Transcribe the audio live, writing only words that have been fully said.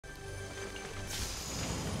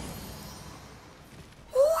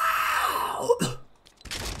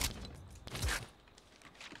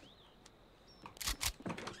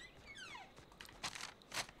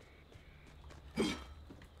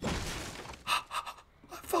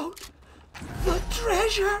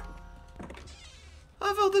treasure!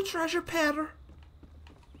 I found the treasure, Peter.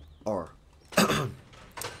 Or,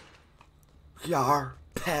 Yar,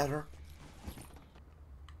 Peter.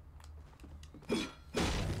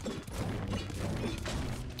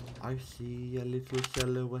 I see a little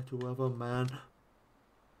silhouette of a man.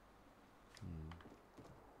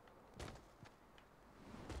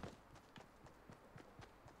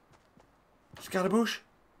 Scaramouche?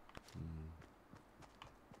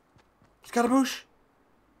 Scaramouche?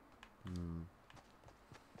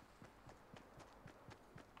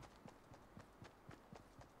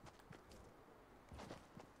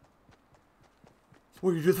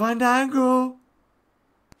 Where did you find Angle?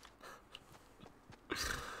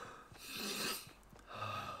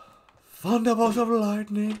 Thunderbolts of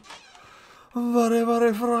lightning. Very,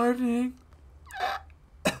 very frightening.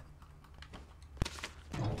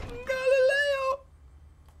 Galileo.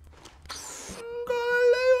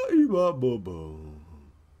 Bobo.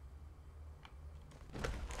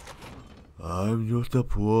 I'm just a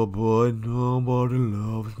poor boy, nobody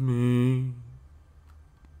loves me.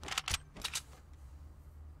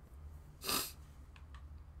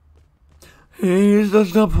 He's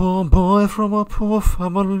just a poor boy from a poor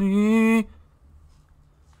family.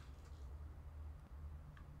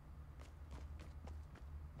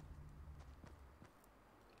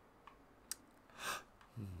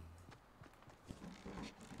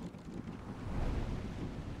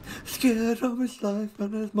 Scared of his life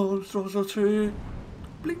and his monstrosity.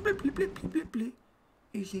 Blink, blink, blink, blink, blink, blink, blink.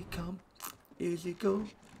 Easy come, easy go.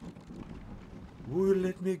 Will you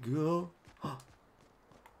let me go?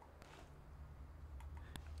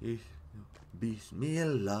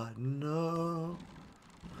 Bismillah, no.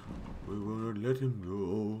 We won't let him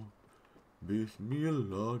go.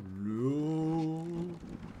 Bismillah, no.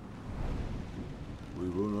 We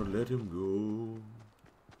will not let him go.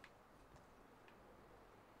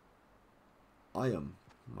 I am,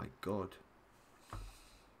 my God.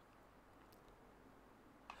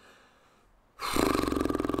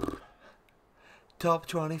 Top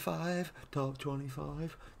 25, top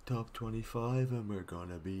 25, top 25, and we're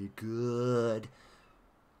gonna be good.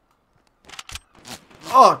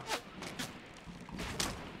 Oh!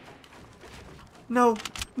 No,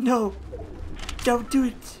 no, don't do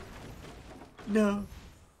it. No.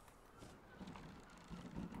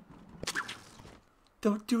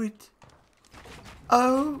 Don't do it.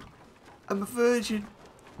 Oh, I'm a virgin.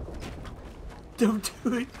 Don't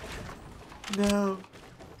do it. No.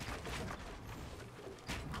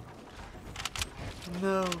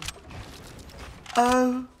 No.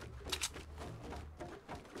 Oh.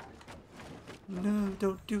 No,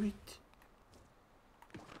 don't do it.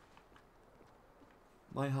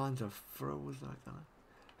 My hands are frozen. I can't.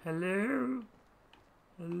 Hello?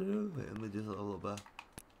 Hello? Wait, let me just a little bit.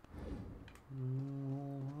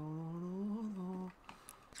 Oh, no.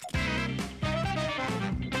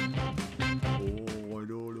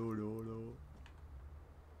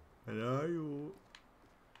 Hello?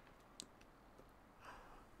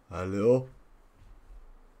 Hello?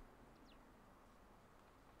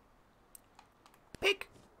 Pig!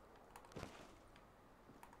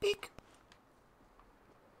 Pig!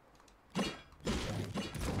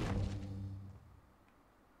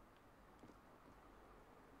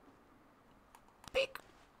 Pig!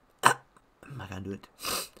 I can't do it.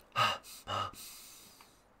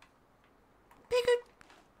 Pig!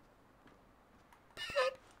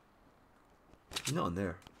 He's not in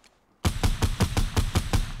there.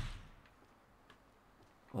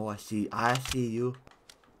 Oh, I see you.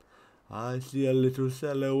 I see a little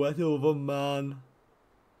silhouette of a man.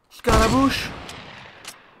 Scaramouche!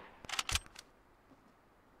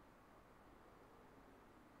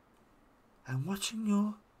 I'm watching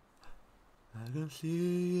you. I can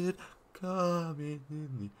see it coming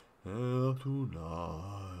in the air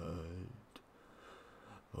tonight.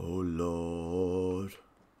 Oh Lord.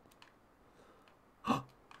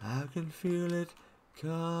 I can feel it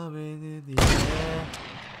coming in the air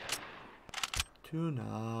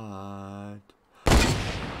tonight.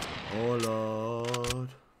 Oh Lord.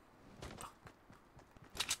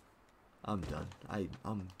 I'm done.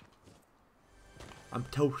 I'm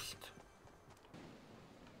toast.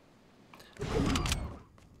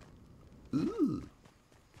 Ooh.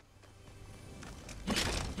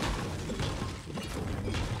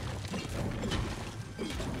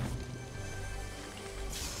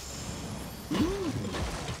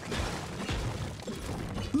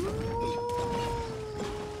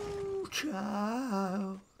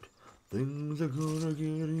 Child, things are gonna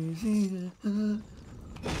get easier.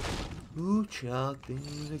 Ooh, child,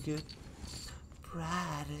 things are get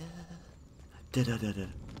brighter. Da da da da.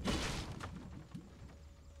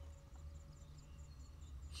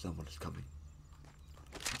 Someone is coming.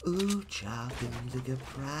 Ooh, child, things that get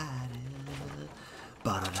brighter.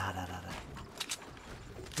 Ba-da-da-da-da-da.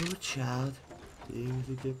 Ooh, child, things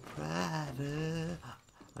that get brighter.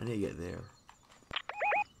 I need to get there.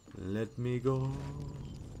 Let me go.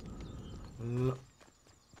 No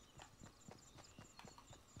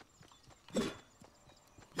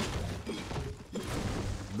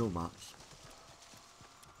mats.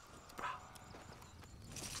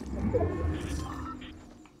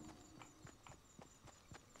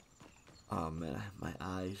 Oh man, my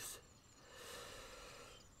eyes.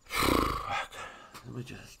 Let me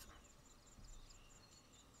just.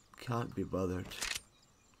 Can't be bothered.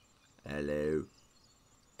 Hello.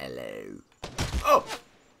 Hello. Oh!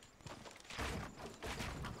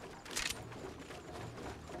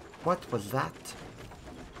 What was that?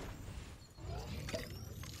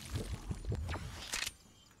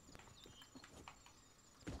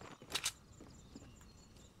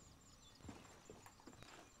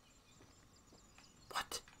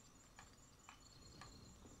 What?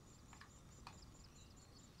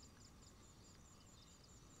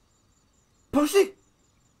 Pussy!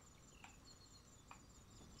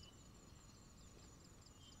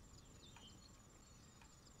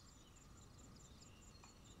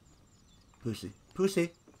 Pussy.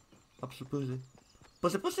 Pussy. Absolute pussy.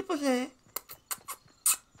 Pussy, pussy, pussy.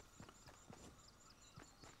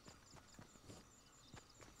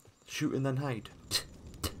 Shoot and then hide.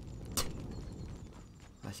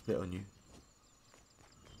 I spit on you.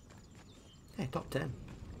 Hey, top 10.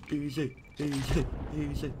 Easy, easy,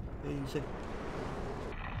 easy, easy.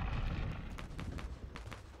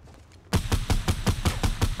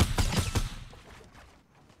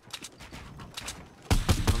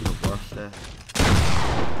 I'm the worst there.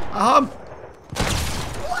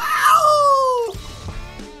 Wow!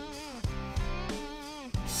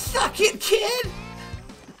 Suck it, kid!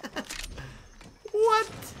 What?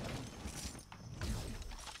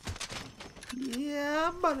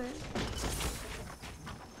 Yeah, buddy.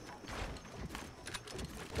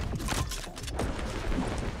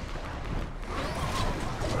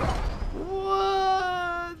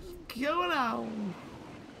 What's going on?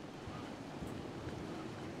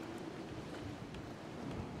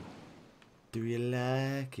 Do you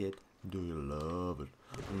like it? Do you love it?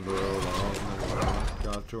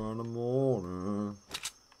 Got you in the morning.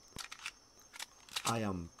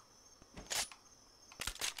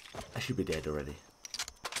 I should be dead already.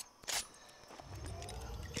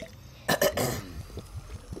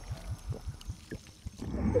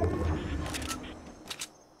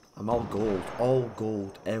 I'm all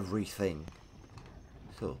gold, everything.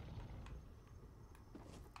 So.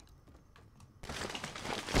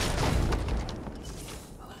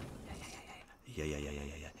 Yeah.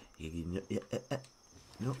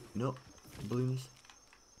 No. Balloons.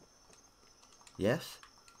 Yes.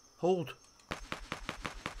 Hold.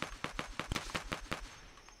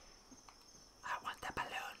 I want the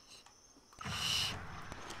balloons. Shh.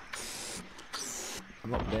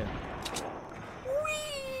 I'm up there.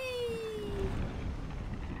 Whee!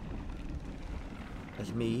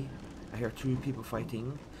 That's me. I hear two people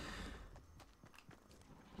fighting.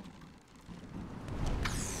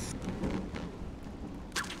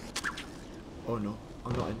 Oh no,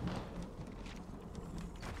 I'm not in.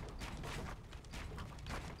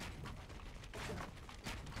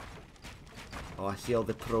 Oh, I see all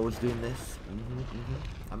the pros doing this.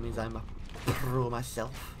 That means I'm a pro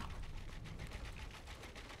myself.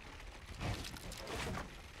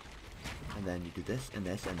 And then you do this, and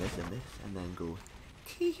this, and this, and this, and then go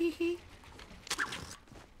hee hee hee.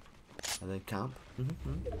 And then camp.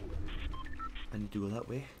 And you do it that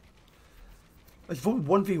way. It's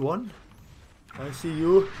 1v1. I see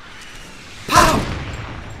you. Pow!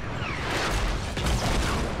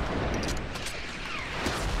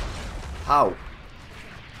 How?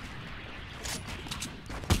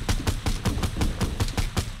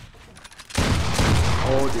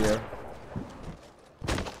 Oh dear.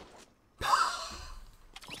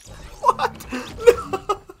 What?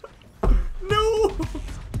 No!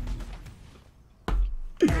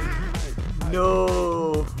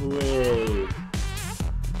 No way.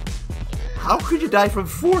 How could you die from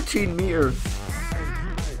 14 meters?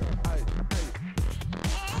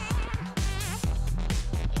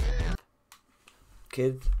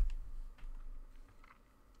 Kids,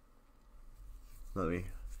 let me.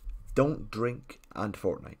 Don't drink and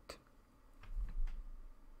Fortnite.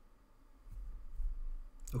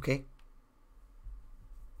 Okay?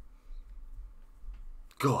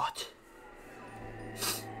 God.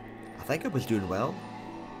 I think I was doing well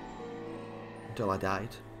until I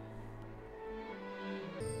died.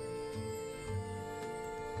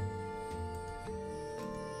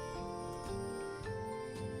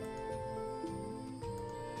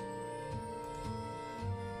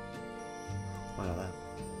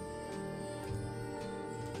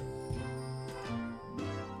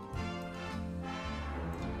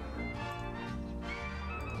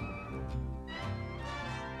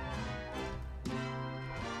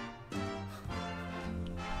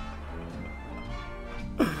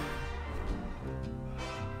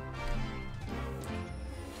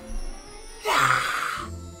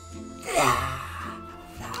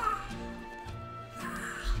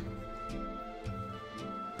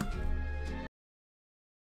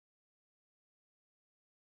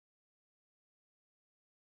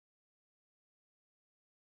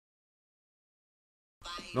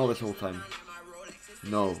 Not this whole time.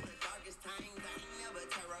 No.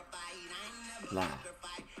 Nah.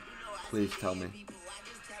 Please tell me.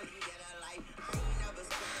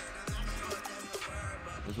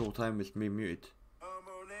 This whole time it's me muted.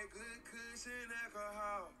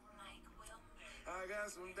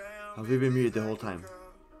 Have we been muted the whole time?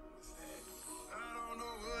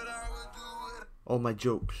 All my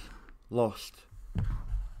jokes lost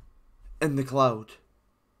in the cloud.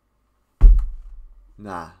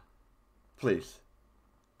 Nah. Please.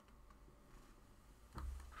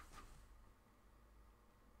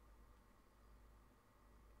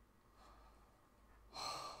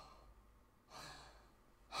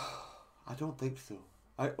 I don't think so.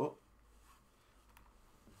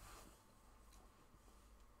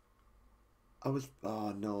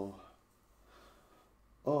 Oh no.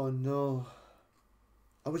 Oh no.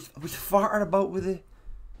 I was farting about with the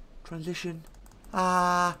transition.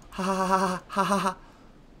 Ha ha ha ha ha ha.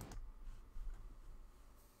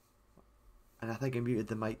 And I think I muted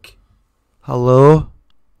the mic. Hello?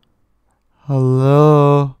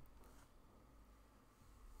 Hello?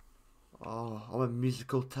 Oh, all my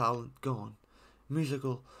musical talent gone.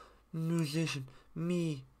 Musician,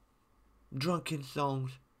 me. Drunken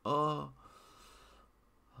songs. Oh,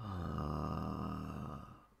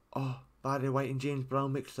 Barry White and James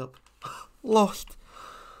Brown mixed up. Lost.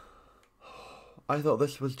 I thought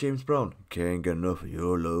this was James Brown. Can't get enough of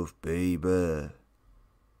your love, baby.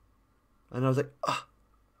 And I was like,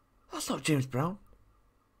 that's not James Brown.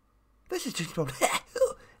 This is James Brown.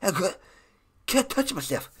 I can't touch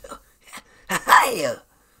myself.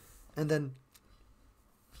 And then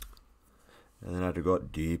I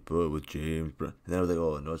got deeper with James Brown. And then I was like,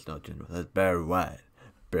 oh no, it's not James Brown. That's Barry White.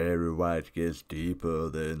 Barry White gets deeper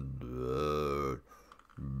than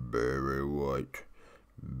Barry White.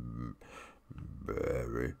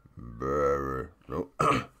 Barry. No,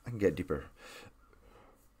 I can get deeper.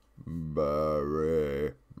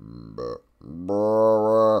 Barry. Barry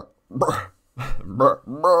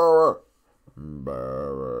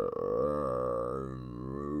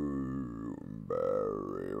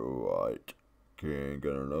White. Can't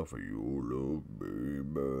get enough of your love,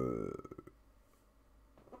 baby.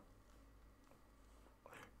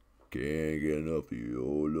 Can't get enough of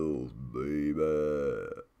your love, baby.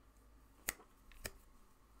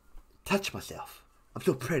 Touch myself. I'm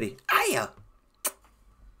so pretty. Aya!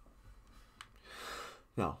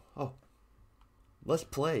 No. Oh. Let's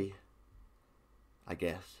play. I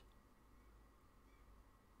guess.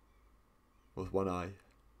 With one eye.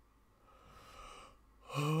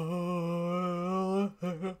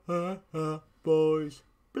 Boys,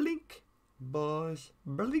 blink. Boys,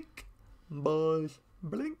 blink. Boys,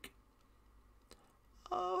 blink.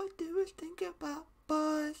 All I do is think about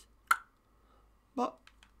boys.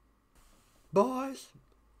 Boys.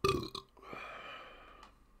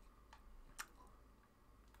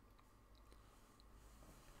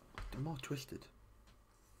 I'm all twisted.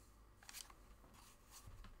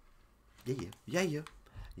 Yeah. Yeah.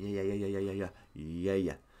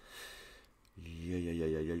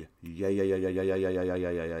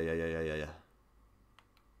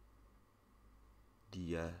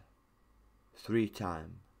 The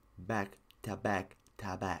 3-time back to back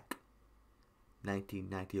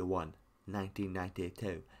 1991,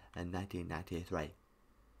 1992 and 1993.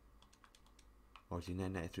 Or is it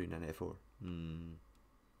 1993, 1994?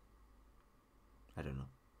 I don't know.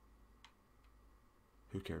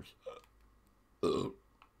 Who cares?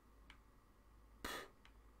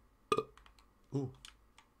 Ooh,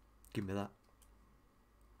 give me that.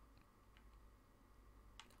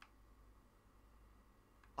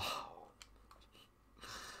 Oh.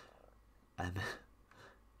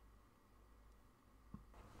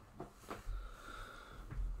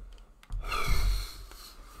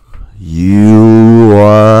 You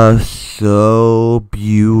are so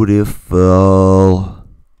beautiful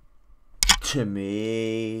to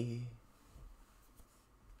me.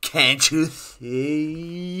 Can't you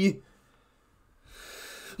see?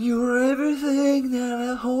 You're everything that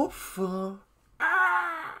I hope for.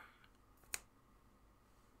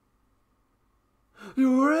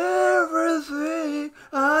 You're everything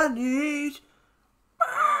I need.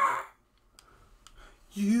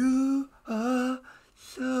 You are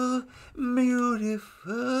so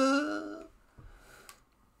beautiful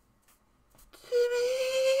to me.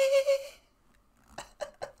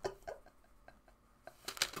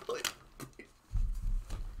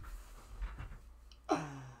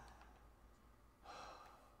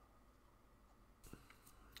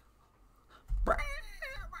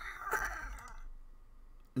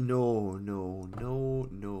 No.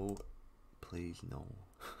 Please, no.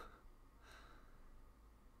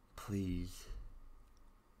 please.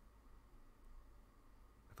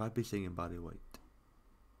 If I'd be singing Barry White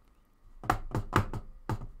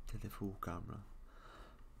to the full camera,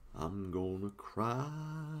 I'm gonna cry,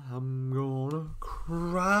 I'm gonna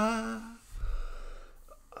cry.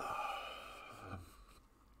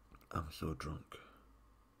 I'm so drunk.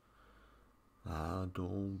 I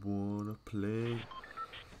don't wanna play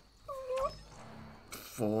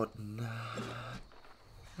FORTNITE.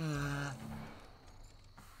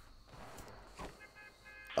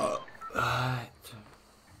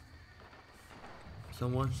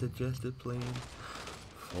 Someone suggested playing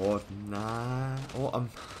FORTNITE.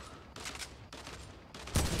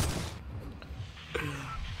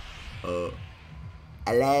 Oh,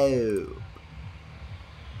 hello.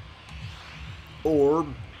 Orb.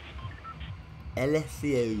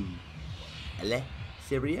 Alessio.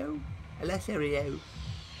 Alessio? Alessio.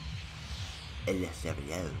 Alessio.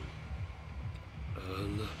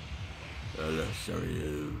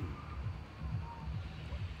 Alessio.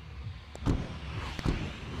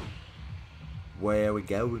 Where are we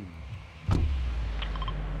going?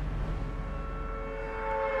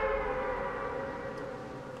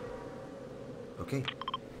 Okay.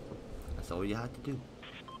 That's all you had to do.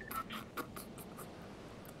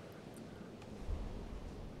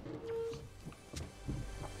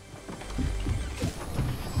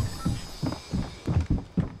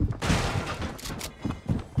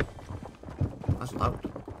 That's loud.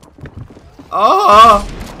 Oh!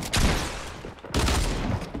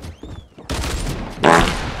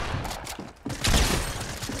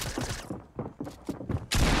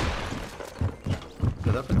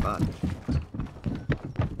 Get up and back.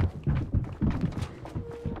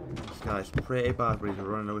 This guy's pretty bad, but he's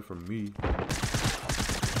running away from me.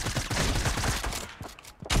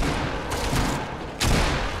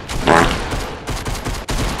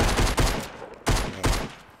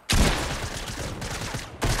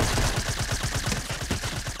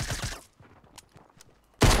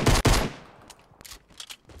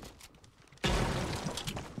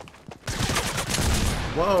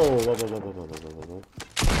 Whoa, whoa, whoa, whoa, whoa, whoa, whoa, whoa, whoa.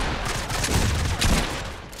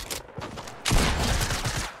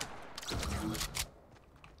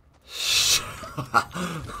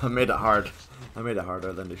 I made it hard. I made it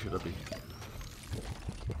harder than it should have been.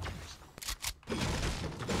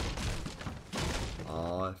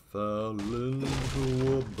 I fell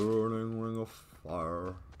into a burning ring of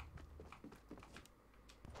fire.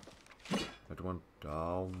 It went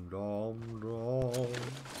down, down, down.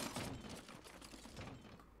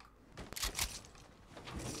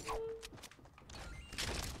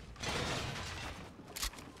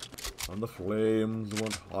 And the flames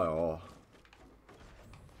went higher.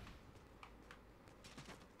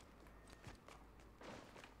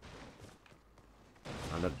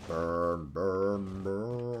 And it burned, burned,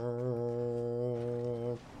 burned.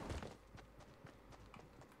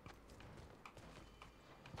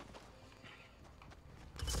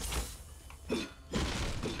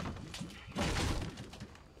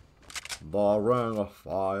 The ring of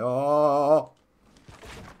fire.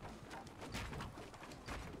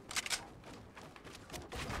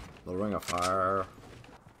 The ring of fire.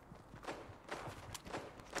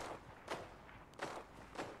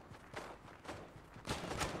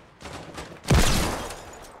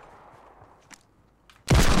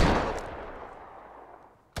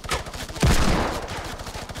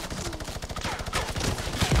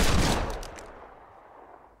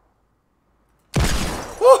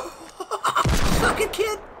 Suck it,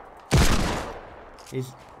 kid! He's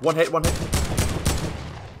one hit, one hit.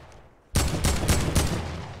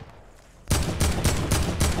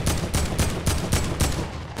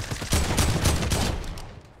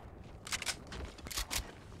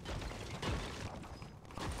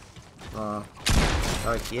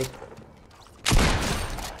 Sorry, kid.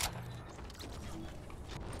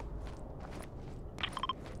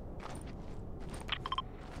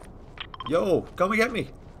 Yo, come and get me.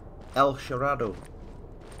 El Sharado.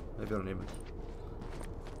 Maybe her name is.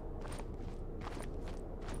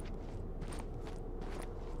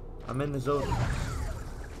 I'm in the zone.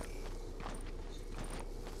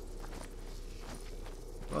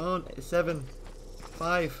 One, 7,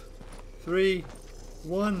 5, 3,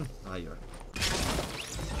 1. Ah, you're.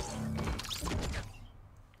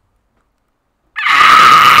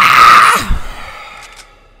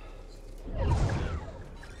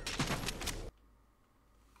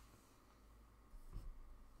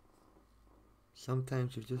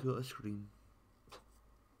 Sometimes you've just got to scream.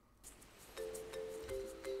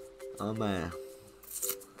 I'm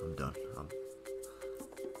done. I'm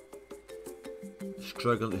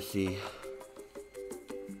struggling to see.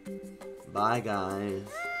 Bye, guys.